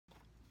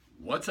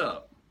What's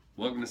up?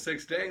 Welcome to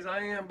Sixx Daze. I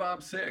am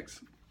Bob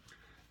Sixx.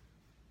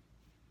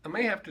 I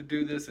may have to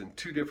do this in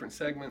two different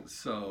segments,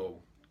 so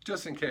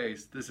just in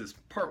case, this is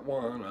part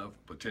one of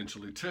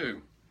potentially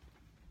two.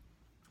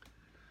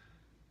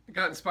 I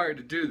got inspired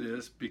to do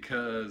this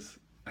because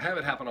I have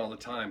it happen all the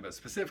time, but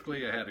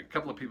specifically I had a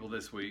couple of people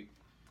this week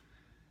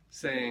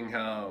saying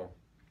how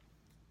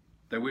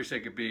they wish they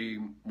could be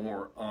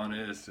more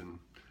honest and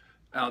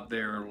out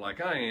there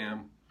like I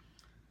am.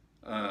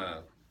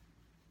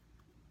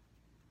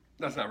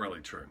 That's not really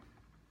true.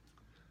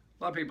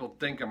 A lot of people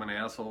think I'm an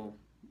asshole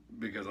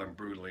because I'm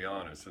brutally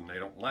honest, and they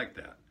don't like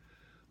that.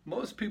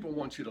 Most people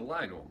want you to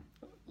lie to them.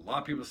 A lot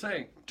of people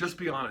say, just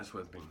be honest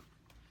with me.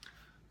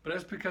 But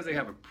that's because they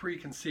have a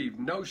preconceived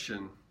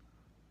notion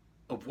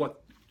of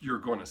what you're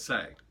going to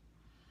say.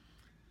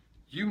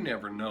 You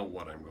never know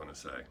what I'm going to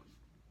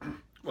say.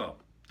 Well,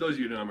 those of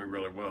you who know me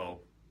really well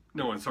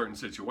know in certain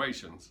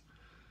situations.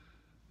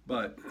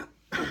 But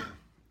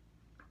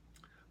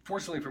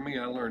fortunately for me,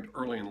 I learned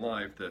early in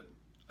life that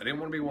I didn't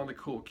want to be one of the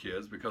cool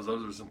kids because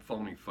those are some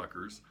phony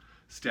fuckers,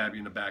 stab you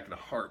in the back in a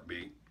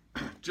heartbeat,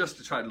 just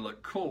to try to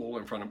look cool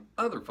in front of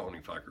other phony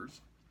fuckers.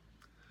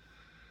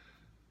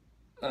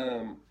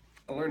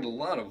 I learned a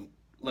lot of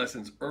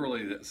lessons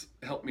early that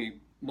helped me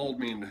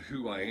mold me into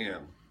who I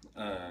am.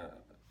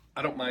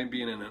 I don't mind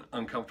being in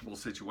uncomfortable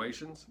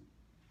situations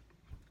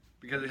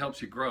because it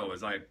helps you grow.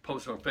 As I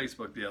posted on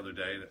Facebook the other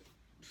day, that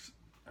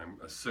I'm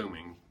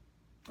assuming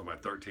of my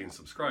 13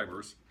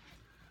 subscribers,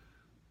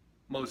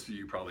 most of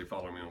you probably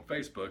follow me on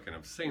Facebook and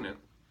have seen it.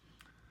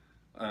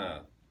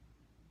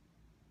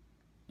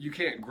 You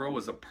can't grow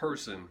as a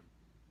person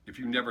if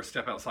you never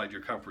step outside your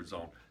comfort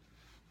zone.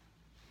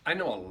 I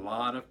know a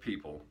lot of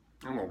people,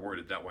 I'm going to word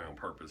it that way on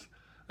purpose.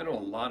 I know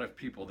a lot of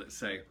people that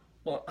say,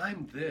 well,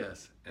 I'm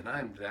this and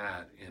I'm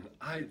that and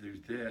I do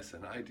this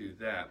and I do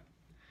that.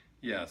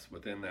 Yes,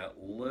 within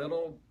that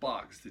little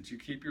box that you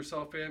keep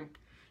yourself in,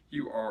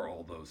 you are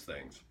all those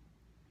things.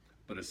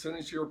 But as soon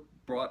as you're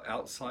brought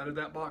outside of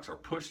that box or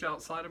pushed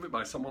outside of it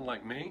by someone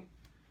like me,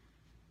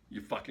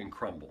 you fucking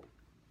crumble.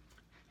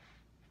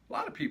 A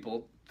lot of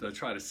people that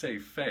try to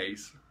save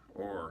face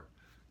or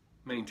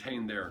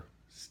maintain their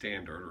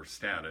standard or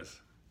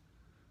status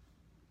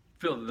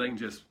feel that they can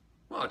just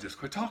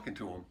quit talking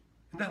to them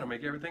and that'll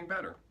make everything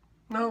better.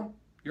 No,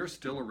 you're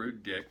still a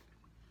rude dick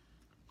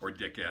or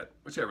dickette,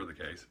 whichever the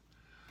case.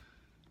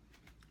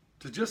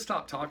 To just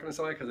stop talking to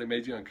somebody because they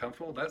made you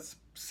uncomfortable, that's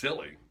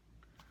silly.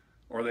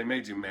 Or they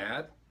made you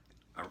mad.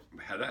 I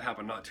had that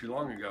happen not too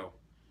long ago.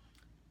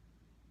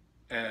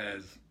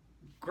 As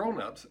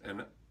grown-ups,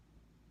 and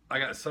I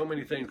got so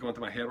many things going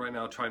through my head right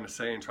now trying to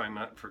say and trying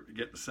not to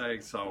forget to say,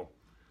 so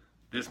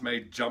this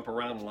may jump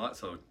around a lot,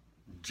 so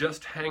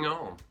just hang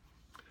on.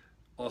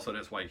 Also,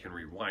 that's why you can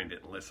rewind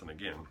it and listen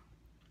again.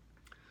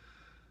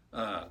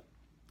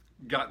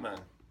 Got in an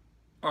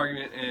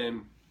argument,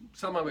 and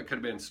some of it could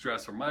have been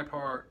stress on my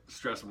part,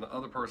 stress on the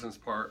other person's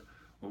part.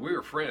 Well, we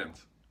were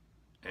friends.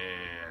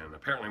 And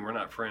apparently we're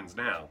not friends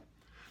now.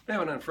 They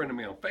haven't unfriended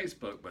me on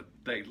Facebook, but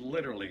they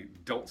literally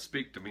don't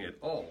speak to me at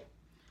all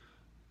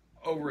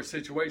over a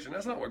situation.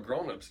 That's not what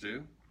grown-ups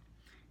do.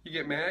 You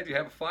get mad, you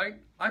have a fight.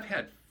 I've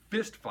had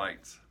fist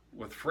fights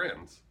with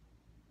friends,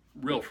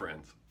 real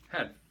friends.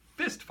 Had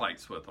fist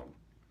fights with them.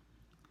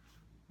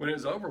 When it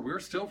was over, we were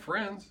still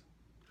friends.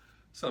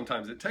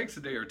 Sometimes it takes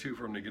a day or two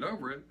for them to get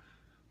over it,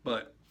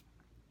 but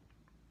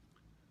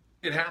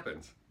it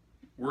happens.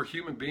 We're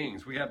human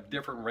beings. We have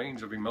different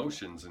range of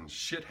emotions and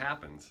shit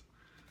happens.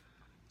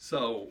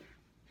 So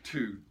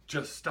to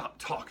just stop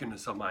talking to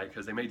somebody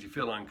because they made you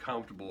feel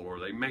uncomfortable or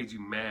they made you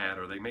mad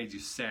or they made you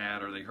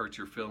sad or they hurt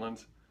your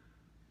feelings,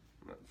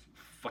 that's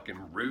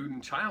fucking rude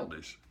and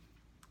childish.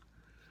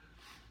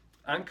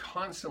 I'm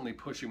constantly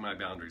pushing my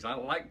boundaries. I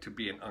like to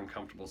be in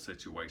uncomfortable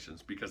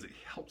situations because it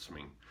helps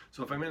me.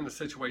 So if I'm in the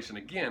situation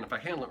again, if I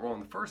handle it wrong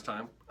the first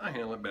time, I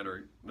handle it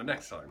better the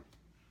next time.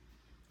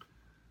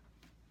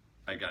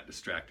 I got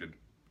distracted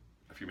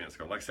a few minutes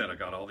ago. Like I said, I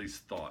got all these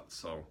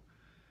thoughts.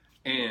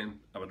 And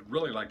I would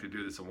really like to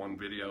do this in one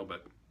video,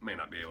 but may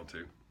not be able to.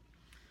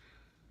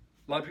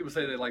 A lot of people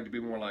say they like to be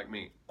more like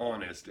me,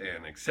 honest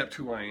and accept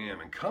who I am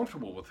and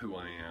comfortable with who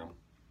I am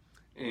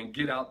and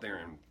get out there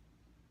and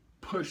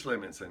push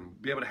limits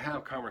and be able to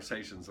have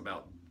conversations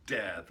about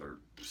death or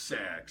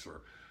sex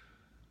or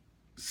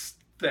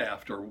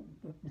theft or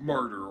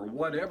murder or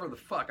whatever the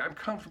fuck. I'm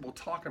comfortable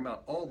talking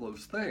about all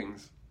those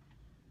things.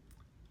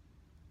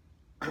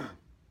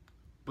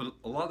 But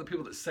a lot of the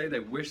people that say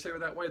they wish they were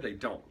that way, they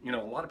don't. You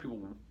know, a lot of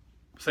people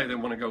say they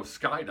want to go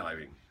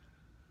skydiving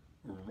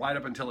right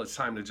up until it's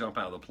time to jump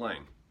out of the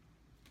plane.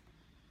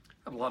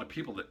 I have a lot of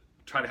people that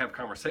try to have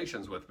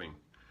conversations with me.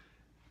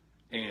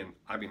 And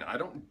I mean, I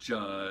don't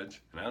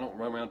judge and I don't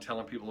run around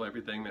telling people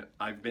everything that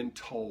I've been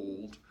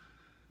told.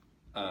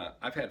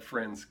 I've had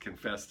friends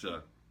confess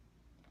to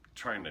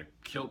trying to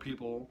kill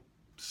people,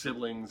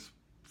 siblings,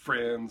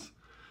 friends.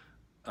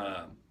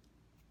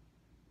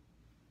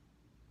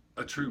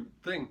 A true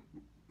thing.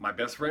 My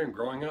best friend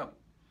growing up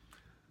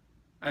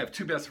I have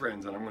two best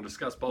friends, and I'm going to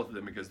discuss both of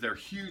them because they're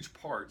huge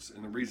parts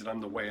in the reason I'm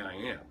the way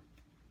I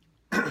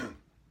am.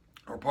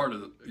 Or part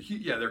of the,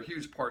 yeah, they're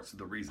huge parts of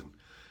the reason.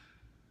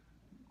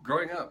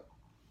 Growing up,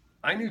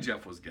 I knew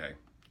Jeff was gay.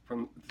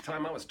 From the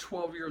time I was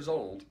 12 years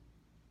old,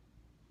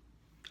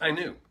 I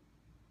knew.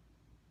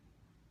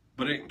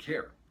 But I didn't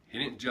care. He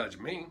didn't judge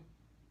me.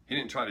 He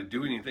didn't try to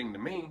do anything to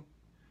me.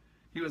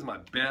 He was my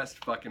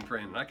best fucking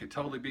friend, and I could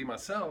totally be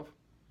myself.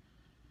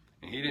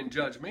 And he didn't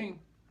judge me.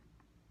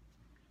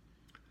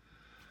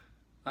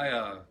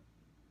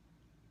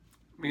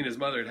 Me and his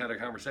mother had a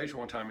conversation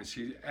one time, and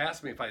she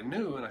asked me if I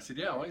knew, and I said,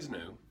 yeah, I always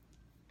knew.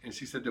 And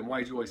she said, then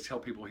why'd you always tell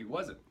people he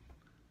wasn't?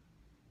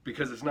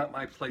 Because it's not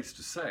my place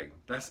to say.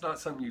 That's not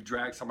something you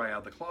drag somebody out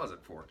of the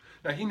closet for.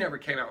 Now, he never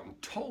came out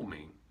and told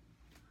me,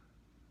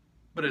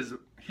 but as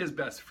his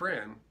best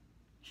friend,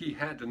 he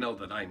had to know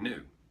that I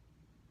knew.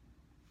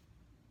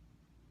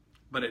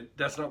 But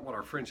that's not what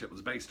our friendship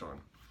was based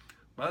on.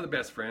 My other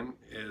best friend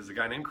is a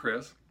guy named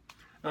Chris.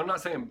 Now, I'm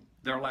not saying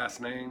their last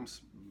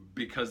names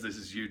because this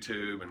is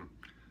YouTube and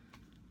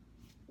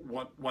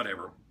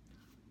whatever.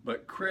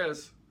 But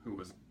Chris, who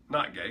was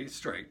not gay,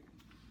 straight,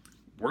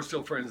 we're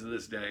still friends to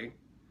this day.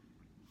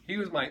 He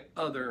was my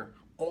other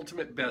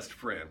ultimate best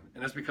friend.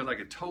 And that's because I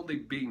could totally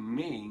be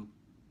me.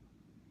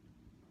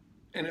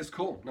 And it's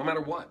cool, no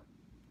matter what.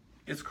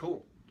 It's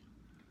cool.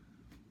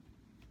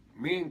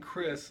 Me and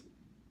Chris,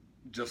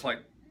 just like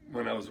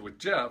when I was with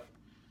Jeff,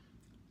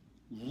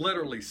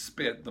 literally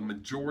spent the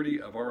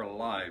majority of our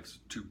lives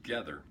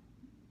together,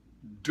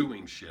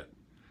 doing shit,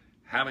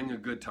 having a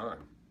good time.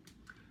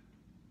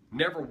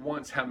 Never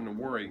once having to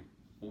worry,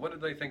 well, what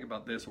did they think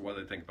about this or what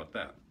did they think about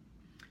that?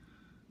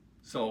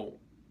 So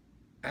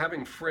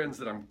having friends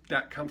that I'm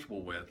that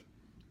comfortable with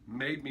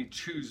made me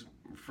choose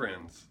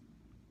friends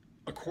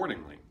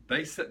accordingly.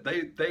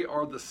 They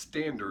are the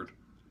standard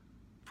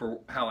for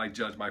how I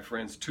judge my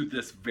friends to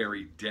this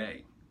very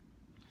day.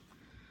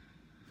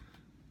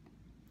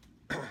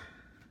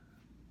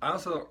 I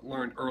also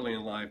learned early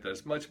in life that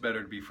it's much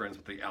better to be friends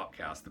with the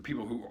outcasts, the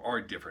people who are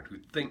different, who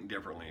think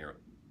differently, or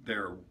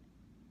they're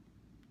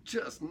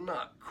just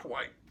not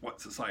quite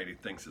what society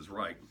thinks is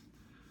right.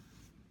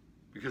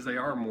 Because they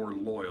are more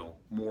loyal,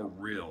 more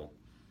real,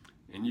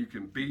 and you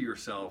can be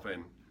yourself.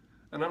 And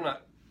I'm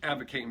not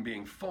advocating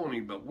being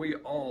phony, but we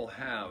all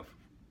have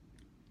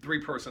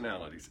 3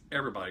 personalities.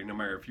 Everybody, no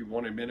matter if you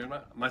want to admit it or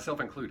not, myself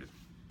included.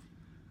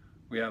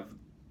 We have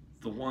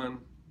the one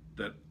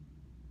that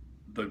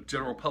the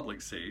general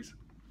public sees.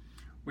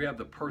 We have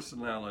the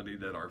personality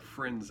that our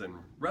friends and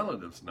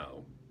relatives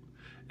know.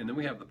 And then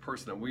we have the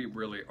person that we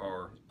really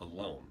are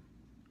alone.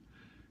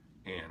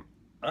 And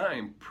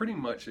I'm pretty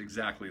much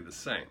exactly the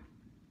same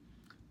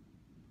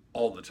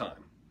all the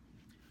time.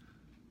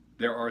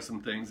 There are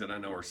some things that I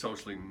know are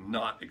socially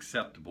not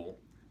acceptable.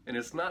 And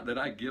it's not that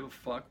I give a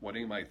fuck what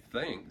anybody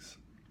thinks.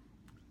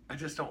 I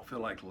just don't feel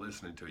like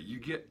listening to it. You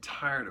get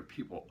tired of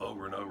people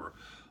over and over.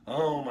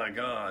 Oh my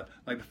God.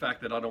 Like the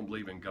fact that I don't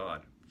believe in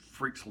God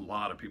freaks a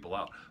lot of people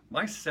out.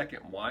 My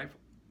second wife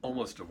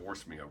almost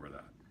divorced me over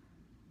that.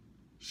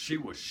 She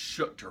was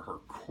shook to her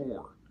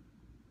core.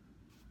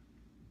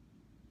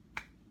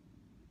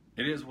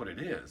 It is what it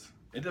is.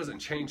 It doesn't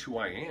change who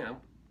I am.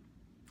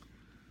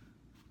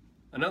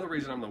 Another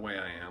reason I'm the way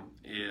I am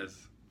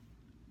is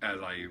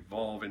as I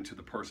evolve into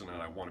the person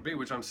that I want to be,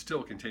 which I'm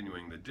still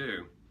continuing to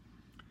do.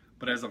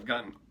 But as I've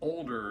gotten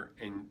older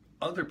and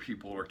other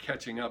people are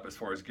catching up as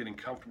far as getting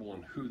comfortable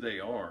in who they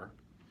are,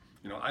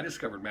 you know, I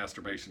discovered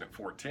masturbation at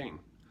 14.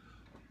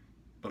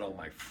 But all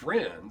my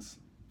friends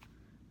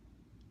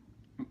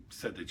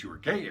said that you were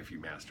gay if you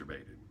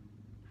masturbated,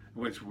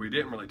 which we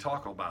didn't really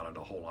talk about it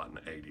a whole lot in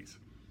the 80s.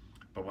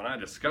 But when I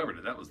discovered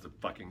it, that was the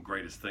fucking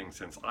greatest thing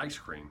since ice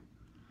cream.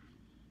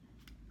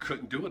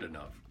 Couldn't do it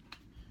enough.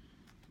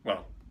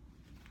 Well,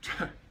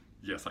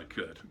 yes, I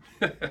could.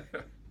 But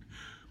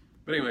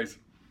anyways,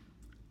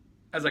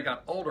 as I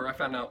got older, I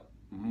found out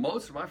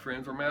most of my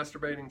friends were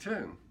masturbating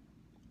too.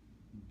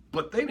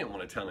 But they didn't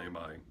want to tell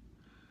anybody.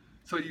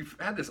 So you've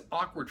had this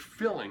awkward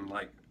feeling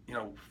like, you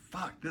know,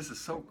 fuck, this is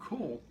so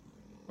cool.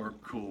 Or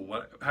cool,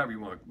 whatever you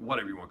want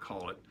to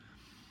call it.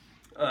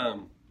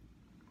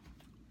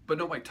 But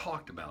nobody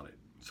talked about it.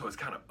 So it's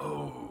kind of,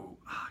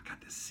 I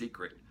got this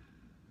secret.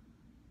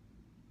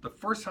 The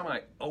first time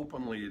I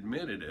openly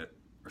admitted it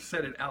or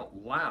said it out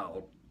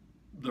loud,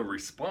 the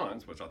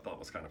response, which I thought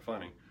was kind of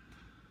funny,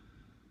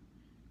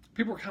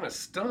 people were kind of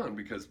stunned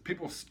because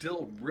people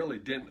still really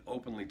didn't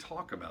openly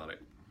talk about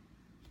it.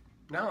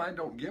 Now I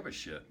don't give a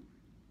shit.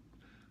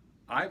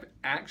 I've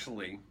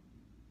actually,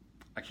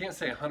 I can't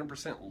say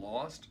 100%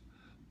 lost,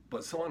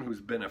 but someone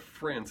who's been a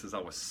friend since I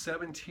was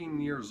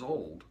 17 years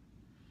old,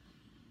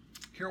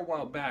 here a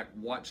while back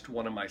watched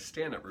one of my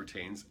stand-up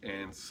routines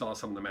and saw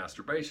some of the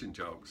masturbation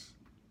jokes.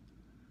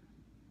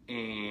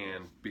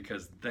 And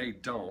because they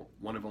don't,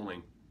 one of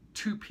only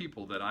 2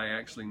 people that I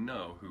actually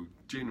know who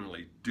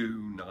genuinely do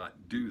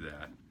not do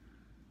that,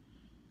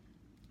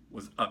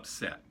 was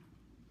upset.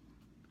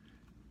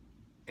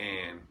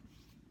 And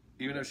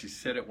even though she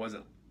said it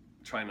wasn't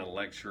trying to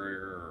lecture her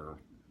or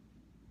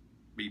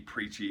be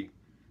preachy,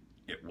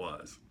 it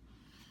was.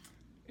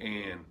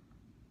 And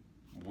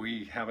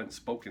we haven't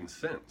spoken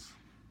since.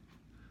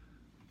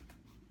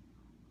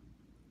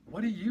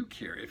 What do you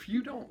care? If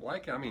you don't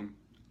like it, I mean,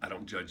 I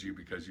don't judge you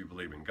because you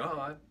believe in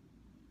God,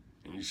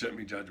 and you shouldn't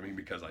be judging me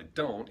because I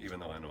don't, even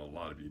though I know a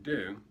lot of you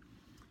do.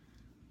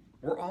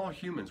 We're all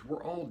humans.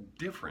 We're all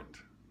different.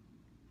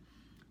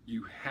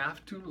 You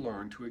have to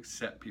learn to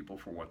accept people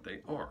for what they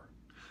are.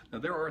 Now,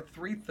 there are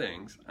 3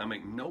 things I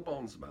make no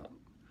bones about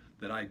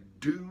that I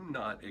do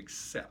not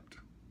accept.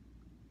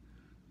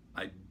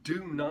 I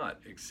do not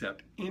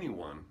accept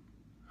anyone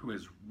who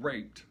has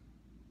raped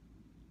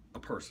a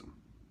person.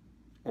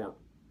 Or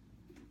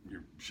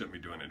you shouldn't be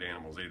doing it to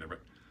animals either, but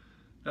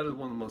that is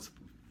one of the most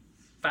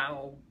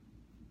foul,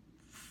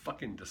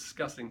 fucking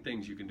disgusting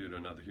things you can do to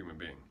another human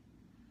being.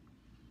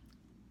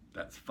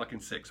 That's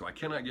fucking sick. So I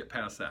cannot get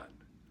past that.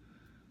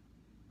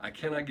 I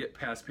cannot get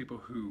past people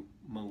who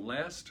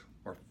molest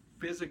or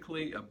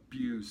physically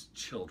abuse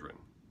children.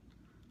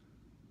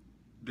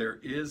 There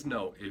is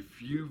no,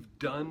 if you've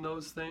done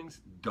those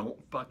things, don't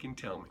fucking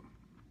tell me.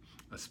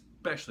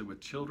 Especially with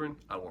children,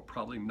 I will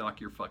probably knock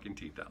your fucking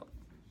teeth out.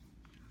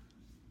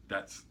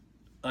 That's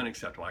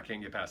unacceptable. I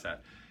can't get past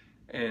that.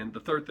 And the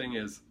third thing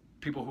is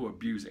people who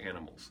abuse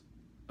animals,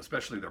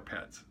 especially their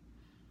pets.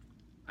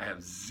 I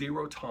have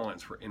zero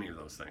tolerance for any of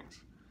those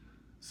things.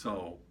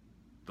 So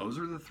those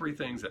are the 3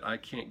 things that I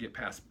can't get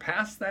past.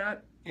 Past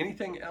that,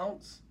 anything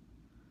else,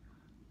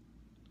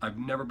 I've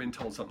never been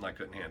told something I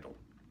couldn't handle.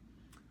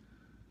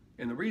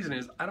 And the reason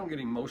is I don't get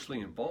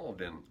emotionally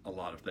involved in a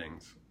lot of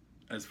things.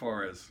 As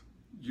far as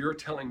you're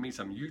telling me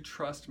something, you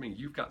trust me,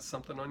 you've got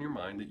something on your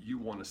mind that you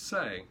want to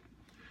say,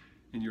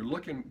 and you're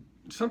looking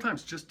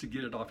sometimes just to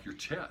get it off your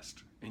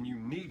chest, and you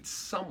need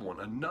someone,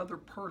 another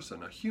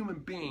person, a human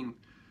being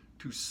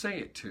to say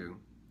it to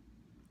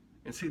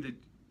and see that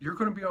you're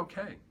going to be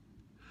okay.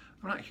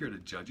 I'm not here to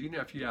judge you.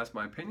 If you ask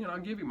my opinion, I'll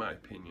give you my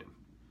opinion.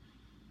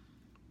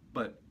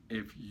 But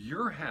if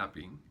you're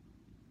happy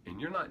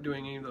and you're not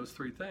doing any of those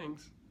 3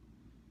 things,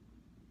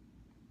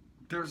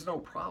 there's no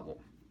problem.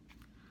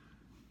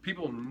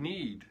 People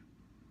need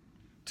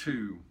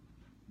to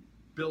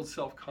build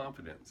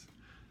self-confidence.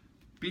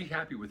 Be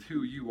happy with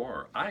who you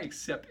are. I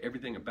accept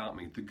everything about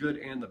me, the good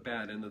and the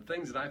bad, and the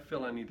things that I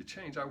feel I need to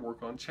change, I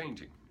work on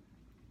changing.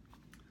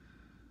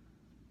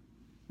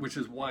 Which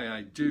is why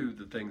I do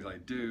the things I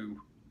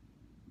do,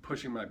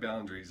 pushing my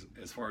boundaries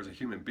as far as a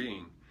human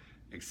being,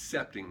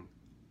 accepting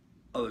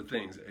other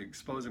things,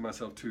 exposing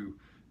myself to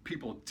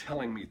people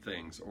telling me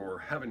things, or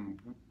having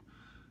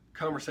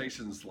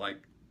conversations like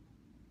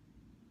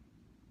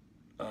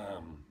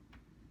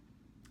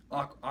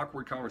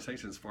awkward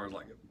conversations as far as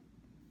like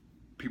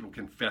people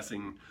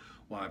confessing,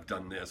 well, I've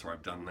done this or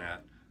I've done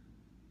that,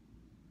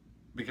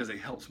 because it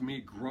helps me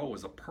grow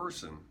as a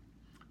person.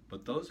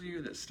 But those of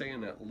you that stay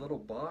in that little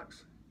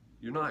box,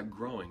 you're not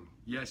growing.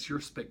 Yes, you're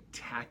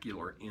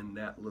spectacular in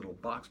that little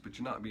box, but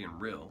you're not being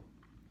real.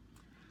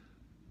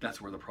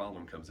 That's where the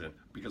problem comes in,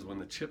 because when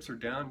the chips are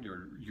down,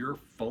 your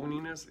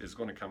phoniness is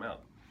going to come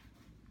out.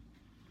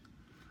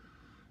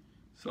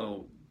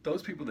 So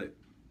those people that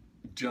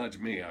judge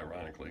me,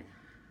 ironically,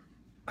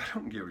 I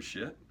don't give a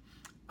shit.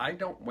 I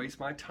don't waste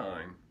my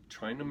time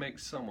trying to make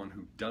someone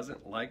who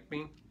doesn't like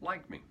me.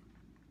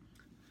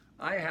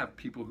 I have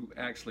people who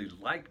actually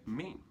like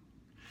me.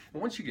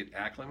 And once you get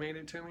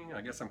acclimated to me,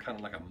 I guess I'm kind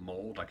of like a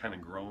mold, I kind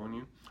of grow on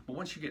you. But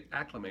once you get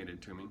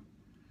acclimated to me,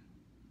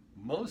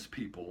 most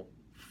people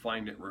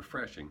find it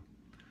refreshing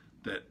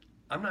that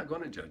I'm not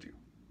going to judge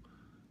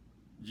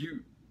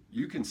you.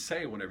 You can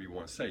say whatever you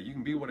want to say. You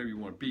can be whatever you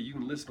want to be. You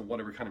can listen to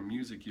whatever kind of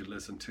music you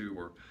listen to,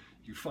 or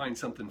you find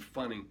something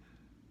funny.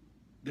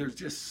 There's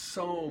just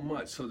so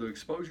much. So to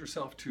expose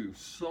yourself to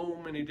so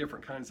many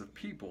different kinds of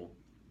people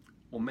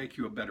will make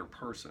you a better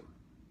person.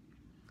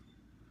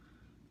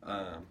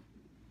 Like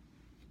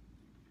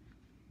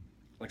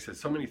I said,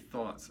 so many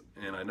thoughts,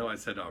 and I know I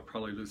said I'll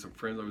probably lose some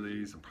friends over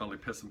these and probably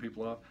piss some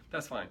people off.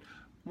 That's fine.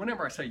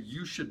 Whenever I say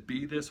you should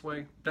be this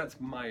way, that's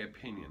my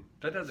opinion.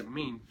 That doesn't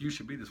mean you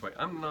should be this way.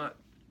 I'm not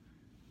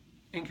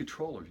in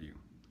control of you.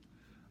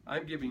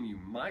 I'm giving you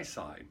my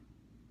side,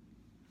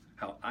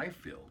 how I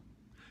feel,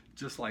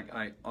 just like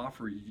I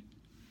offer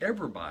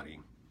everybody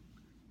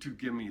to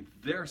give me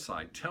their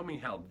side. Tell me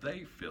how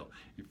they feel.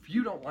 If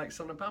you don't like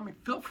something about me,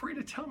 feel free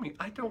to tell me.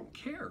 I don't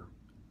care.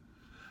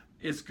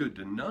 It's good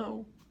to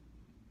know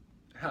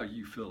how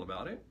you feel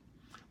about it,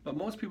 but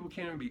most people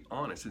can't even be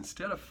honest.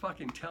 Instead of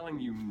fucking telling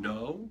you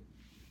no,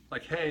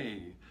 like,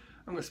 hey,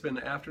 I'm gonna spend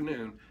the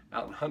afternoon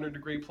out in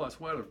 100-degree plus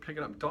weather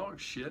picking up dog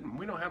shit, and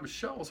we don't have a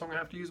shovel, so I'm gonna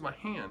have to use my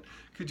hand.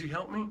 Could you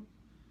help me?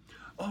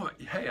 Oh,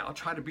 hey, I'll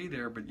try to be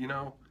there, but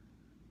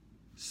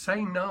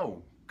say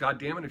no. God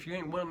damn it, if you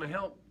ain't willing to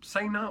help,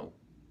 say no.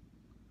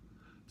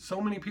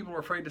 So many people are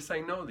afraid to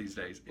say no these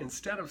days.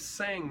 Instead of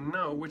saying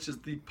no, which is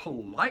the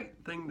polite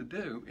thing to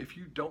do if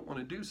you don't want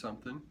to do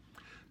something,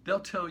 they'll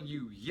tell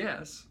you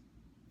yes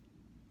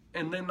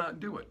and then not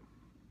do it.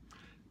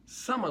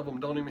 Some of them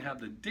don't even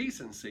have the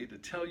decency to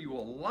tell you a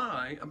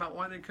lie about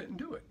why they couldn't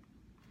do it.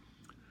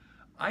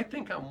 I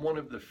think I'm one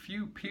of the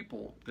few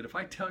people that if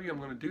I tell you I'm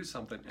going to do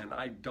something and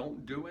I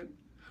don't do it,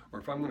 or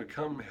if I'm going to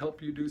come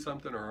help you do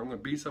something, or I'm going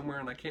to be somewhere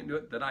and I can't do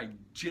it, that I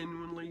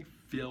genuinely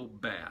feel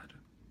bad.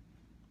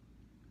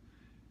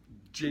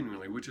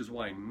 Genuinely, which is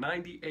why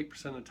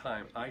 98% of the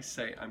time I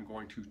say I'm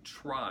going to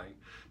try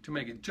to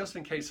make it, just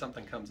in case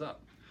something comes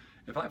up.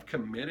 If I've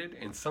committed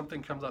and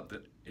something comes up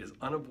that is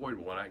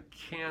unavoidable and I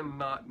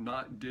cannot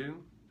not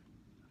do,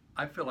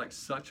 I feel like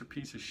such a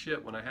piece of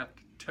shit when I have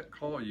to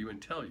call you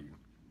and tell you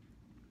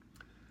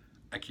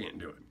I can't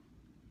do it.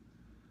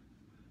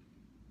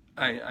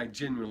 I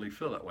genuinely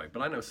feel that way.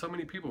 But I know so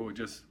many people who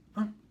just,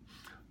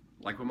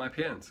 like with my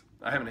pens.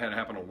 I haven't had it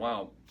happen in a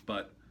while,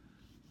 but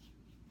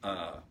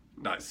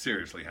not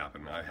seriously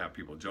happen. I have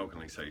people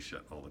jokingly say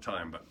shit all the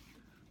time, but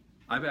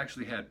I've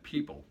actually had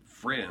people,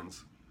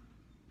 friends,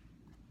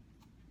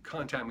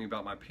 contact me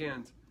about my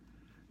pens,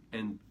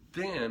 and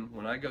then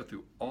when I go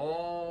through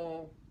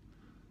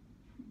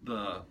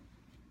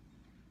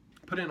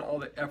put in all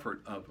the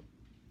effort of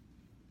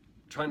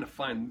trying to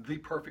find the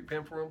perfect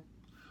pen for them,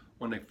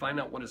 when they find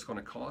out what it's going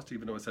to cost,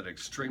 even though it's at an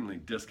extremely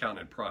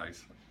discounted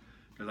price,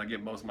 because I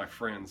give most of my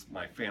friends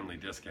my family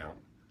discount,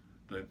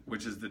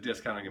 which is the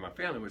discount I give my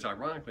family, which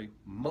ironically,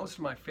 most of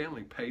my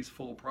family pays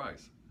full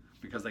price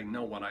because they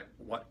know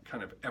what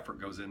kind of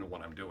effort goes into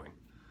what I'm doing.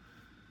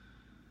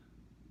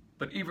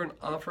 But even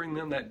offering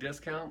them that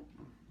discount,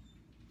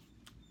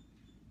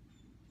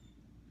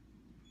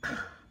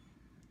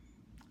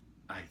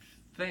 I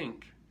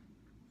think,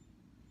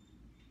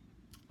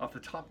 off the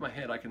top of my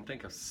head, I can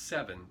think of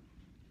 7,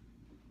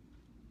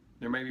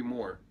 there may be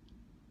more,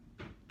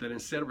 that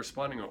instead of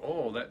responding,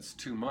 oh, that's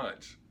too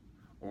much,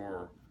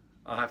 or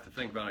I'll have to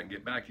think about it and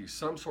get back to you,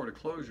 some sort of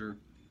closure,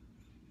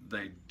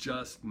 they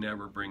just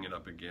never bring it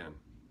up again.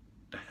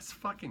 That's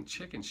fucking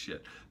chicken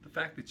shit. The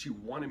fact that you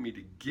wanted me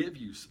to give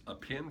you a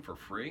pen for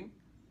free,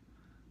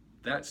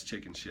 that's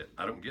chicken shit.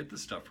 I don't get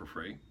this stuff for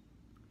free.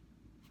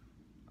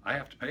 I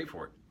have to pay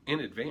for it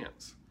in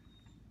advance.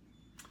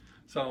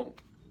 So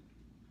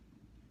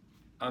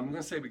I'm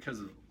going to say, because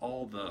of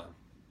all the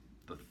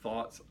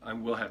thoughts, I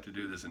will have to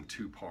do this in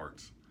 2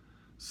 parts.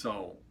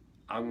 So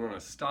I'm going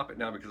to stop it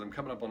now because I'm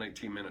coming up on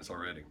 18 minutes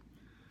already.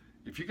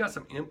 If you got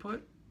some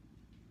input,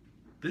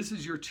 this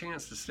is your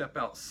chance to step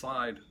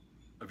outside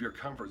of your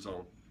comfort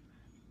zone.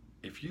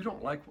 If you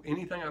don't like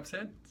anything I've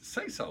said,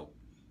 say so.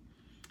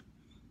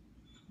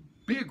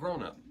 Be a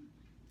grown-up.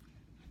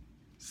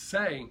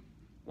 Say,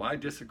 well, I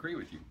disagree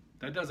with you.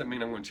 That doesn't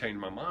mean I'm going to change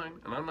my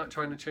mind, and I'm not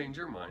trying to change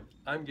your mind.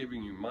 I'm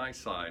giving you my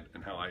side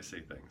and how I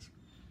say things.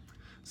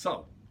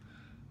 So,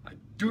 I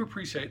do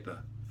appreciate the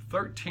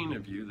 13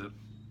 of you that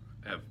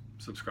have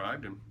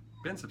subscribed and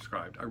been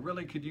subscribed. I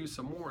really could use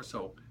some more,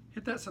 so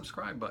hit that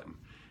subscribe button.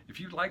 If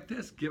you like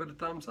this, give it a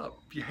thumbs up.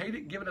 If you hate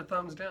it, give it a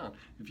thumbs down.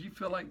 If you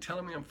feel like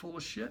telling me I'm full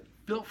of shit,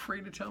 feel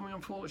free to tell me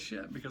I'm full of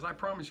shit, because I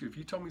promise you, if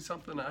you told me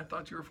something and I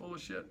thought you were full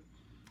of shit,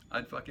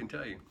 I'd fucking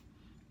tell you.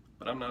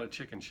 But I'm not a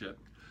chicken shit.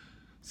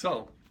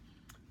 So,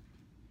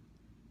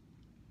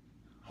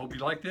 hope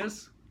you like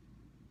this.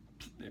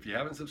 If you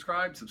haven't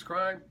subscribed,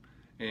 subscribe.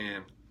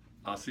 And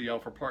I'll see y'all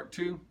for part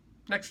 2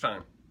 next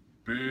time.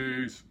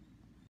 Peace.